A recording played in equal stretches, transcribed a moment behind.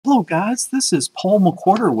Hello guys, this is Paul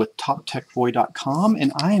McWhorter with TopTechBoy.com,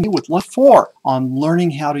 and I am here with lesson 4 on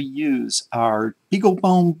learning how to use our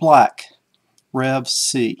Beaglebone Black Rev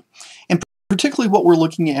C. And particularly what we're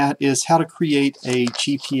looking at is how to create a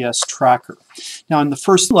GPS tracker. Now in the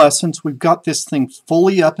first lessons we've got this thing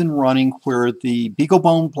fully up and running where the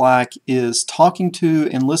Beaglebone Black is talking to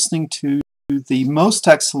and listening to the most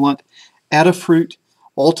excellent Adafruit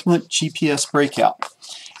Ultimate GPS Breakout.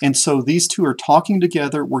 And so these two are talking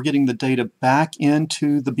together. We're getting the data back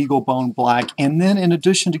into the Beaglebone Black, and then in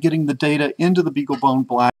addition to getting the data into the Beaglebone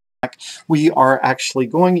Black, we are actually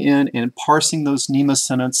going in and parsing those NEMA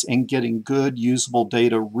sentence and getting good usable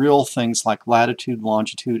data, real things like latitude,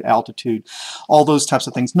 longitude, altitude, all those types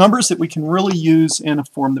of things. Numbers that we can really use in a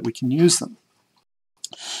form that we can use them.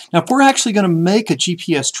 Now, if we're actually going to make a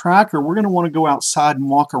GPS tracker, we're going to want to go outside and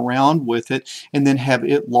walk around with it and then have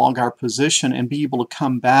it log our position and be able to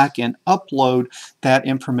come back and upload that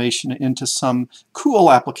information into some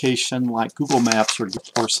cool application like Google Maps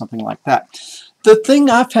or something like that. The thing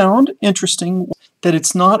I found interesting that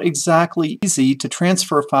it's not exactly easy to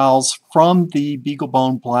transfer files from the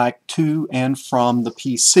Beaglebone Black to and from the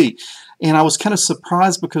PC. And I was kind of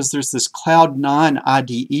surprised because there's this Cloud9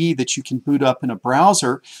 IDE that you can boot up in a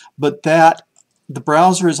browser, but that the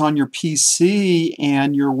browser is on your PC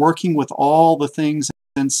and you're working with all the things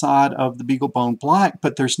inside of the Beaglebone Black,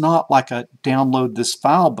 but there's not like a download this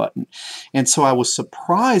file button. And so I was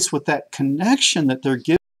surprised with that connection that they're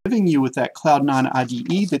giving you with that Cloud9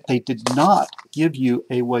 IDE that they did not give you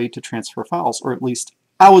a way to transfer files, or at least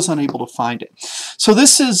I was unable to find it. So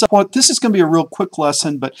this is going to be a real quick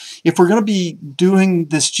lesson, but if we're going to be doing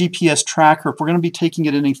this GPS tracker, if we're going to be taking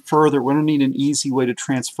it any further, we're going to need an easy way to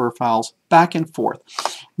transfer files back and forth.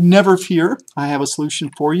 Never fear, I have a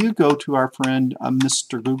solution for you. Go to our friend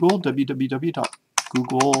Mr. Google, www.google.com.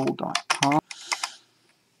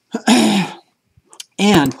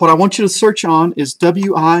 And what I want you to search on is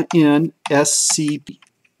WINSCP,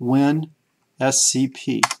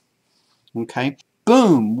 WinSCP. Okay,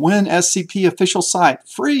 boom, WinSCP official site,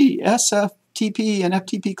 free SFTP and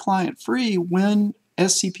FTP client, free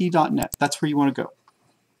WinSCP.net. That's where you want to go.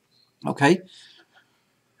 Okay.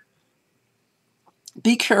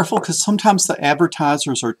 Be careful because sometimes the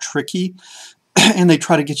advertisers are tricky and they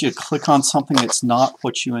try to get you to click on something that's not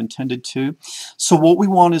what you intended to. So what we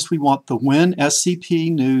want is we want the WinSCP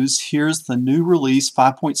news. Here's the new release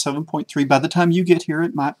 5.7.3. By the time you get here,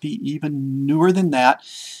 it might be even newer than that.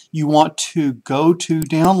 You want to go to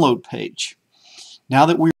download page. Now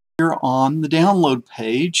that we're on the download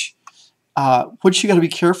page, what you got to be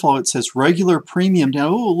careful of, it says regular premium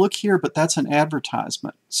down. Oh, look here, but that's an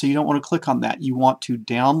advertisement. So you don't want to click on that. You want to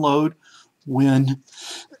download WinSCP.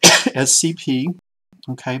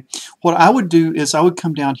 Okay, what I would do is I would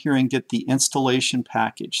come down here and get the installation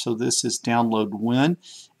package. So this is download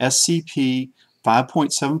WinSCP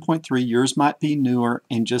 5.7.3. Yours might be newer,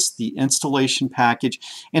 and just the installation package.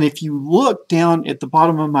 And if you look down at the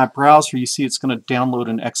bottom of my browser, you see it's going to download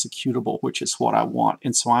an executable, which is what I want.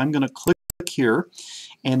 And so I'm going to click here,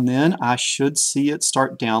 and then I should see it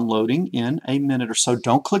start downloading in a minute or so.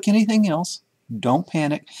 Don't click anything else. Don't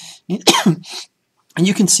panic. And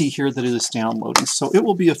you can see here that it is downloading. So it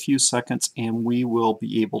will be a few seconds and we will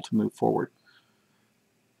be able to move forward.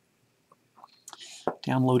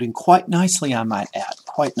 Downloading quite nicely, I might add.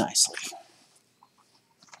 Quite nicely.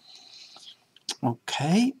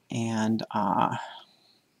 Okay, and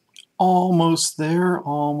almost there,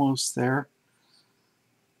 almost there.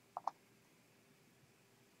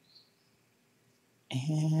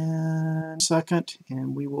 And second,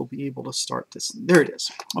 and we will be able to start this. There it is.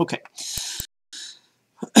 Okay.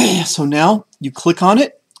 So now you click on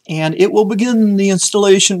it and it will begin the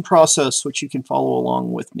installation process, which you can follow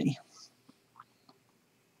along with me.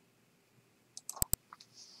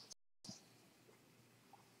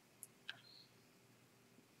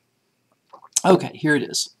 Okay, here it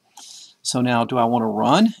is. So now do I want to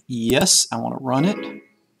run? Yes, I want to run it.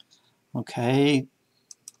 Okay,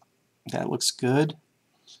 that looks good.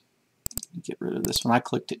 Get rid of this one. I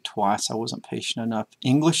clicked it twice. I wasn't patient enough.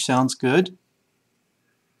 English sounds good.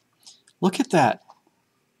 Look at that.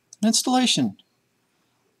 Installation.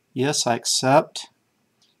 Yes, I accept.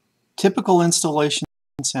 Typical installation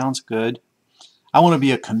sounds good. I want to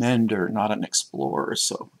be a commander, not an explorer.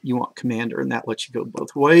 So you want commander, and that lets you go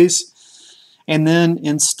both ways. And then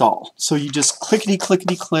install. So you just clickety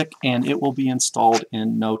click, and it will be installed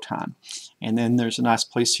in no time. And then there's a nice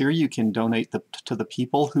place here. You can donate to the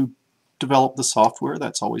people who develop the software.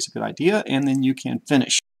 That's always a good idea. And then you can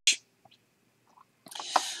finish.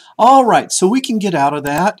 All right, so we can get out of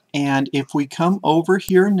that, and if we come over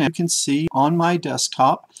here now, you can see on my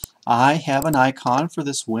desktop I have an icon for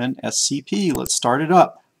this WinSCP. Let's start it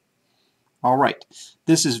up. All right,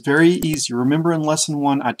 this is very easy. Remember in lesson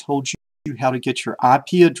 1 I told you how to get your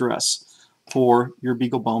IP address for your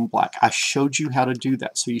Beaglebone Black. I showed you how to do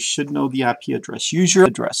that, so you should know the IP address. Use your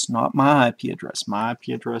address, not my IP address. My IP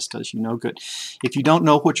address does you no good. If you don't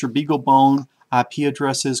know what your Beaglebone IP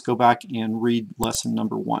address is, go back and read lesson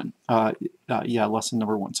number 1. Lesson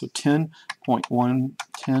number 1. So 10.1,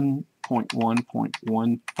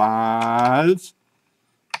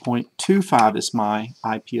 10.1.15.25 is my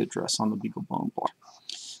IP address on the Beaglebone Black.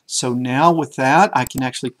 So now with that, I can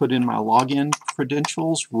actually put in my login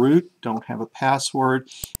credentials, root, don't have a password,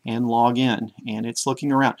 and log in. And it's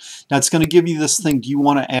looking around. Now it's going to give you this thing. Do you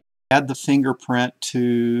want to add the fingerprint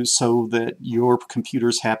so that your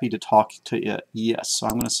computer's happy to talk to it? Yes. So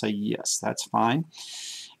I'm going to say yes. That's fine.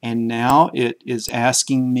 And now it is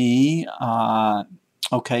asking me,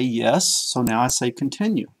 okay, yes. So now I say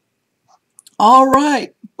continue. All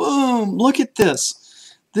right. Boom. Look at this.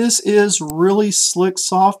 This is really slick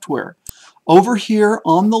software. Over here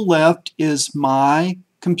on the left is my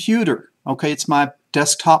computer. Okay, it's my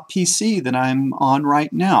desktop PC that I'm on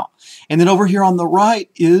right now. And then over here on the right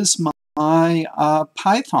is my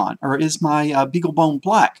Python, or is my Beaglebone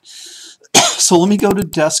Black. So let me go to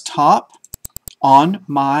desktop on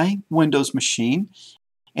my Windows machine.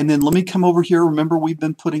 And then let me come over here. Remember, we've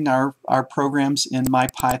been putting our programs in my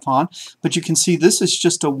Python, but you can see this is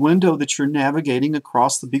just a window that you're navigating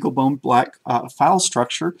across the Beaglebone Black file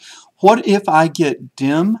structure. What if I get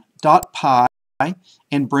dim.py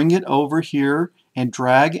and bring it over here and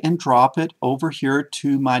drag and drop it over here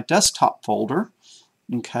to my desktop folder?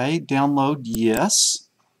 Okay, download, yes.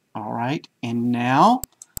 All right, and now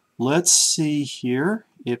let's see here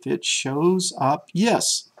if it shows up.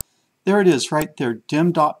 Yes. There it is right there,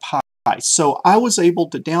 dim.py. So I was able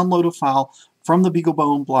to download a file from the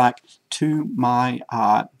Beaglebone Black to my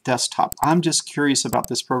desktop. I'm just curious about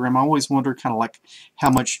this program. I always wonder kind of like how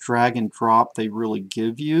much drag and drop they really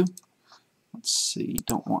give you. Let's see,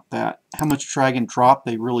 don't want that. How much drag and drop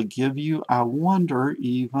they really give you. I wonder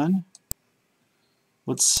even,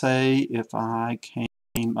 let's say if I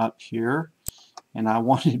came up here and I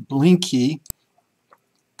wanted Blinky,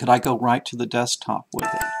 could I go right to the desktop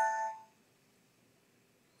with it?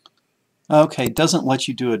 Okay, it doesn't let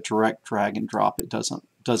you do a direct drag and drop. It doesn't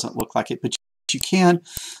look like it, but you can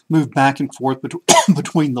move back and forth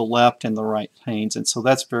between the left and the right panes, and so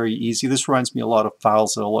that's very easy. This reminds me a lot of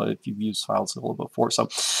FileZilla if you've used FileZilla before. So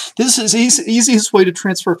this is the easiest way to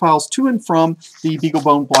transfer files to and from the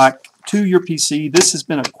Beaglebone Black to your PC. This has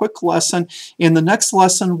been a quick lesson. In the next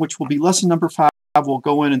lesson, which will be lesson number 5, we'll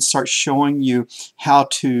go in and start showing you how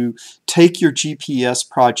to take your GPS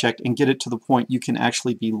project and get it to the point you can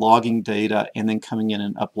actually be logging data and then coming in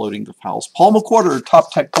and uploading the files. Paul McWhorter,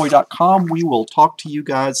 TopTechBoy.com. We will talk to you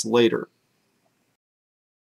guys later.